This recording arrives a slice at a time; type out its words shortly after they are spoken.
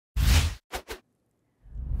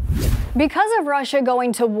Because of Russia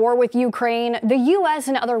going to war with Ukraine, the U.S.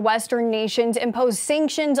 and other Western nations imposed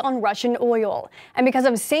sanctions on Russian oil. And because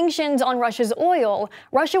of sanctions on Russia's oil,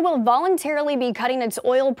 Russia will voluntarily be cutting its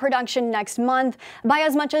oil production next month by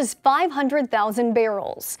as much as 500,000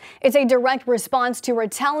 barrels. It's a direct response to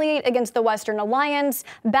retaliate against the Western alliance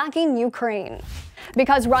backing Ukraine.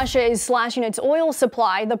 Because Russia is slashing its oil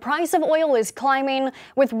supply, the price of oil is climbing,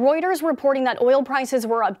 with Reuters reporting that oil prices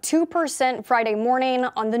were up 2% Friday morning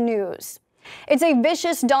on the news. It's a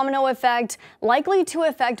vicious domino effect likely to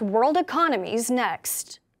affect world economies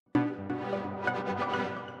next.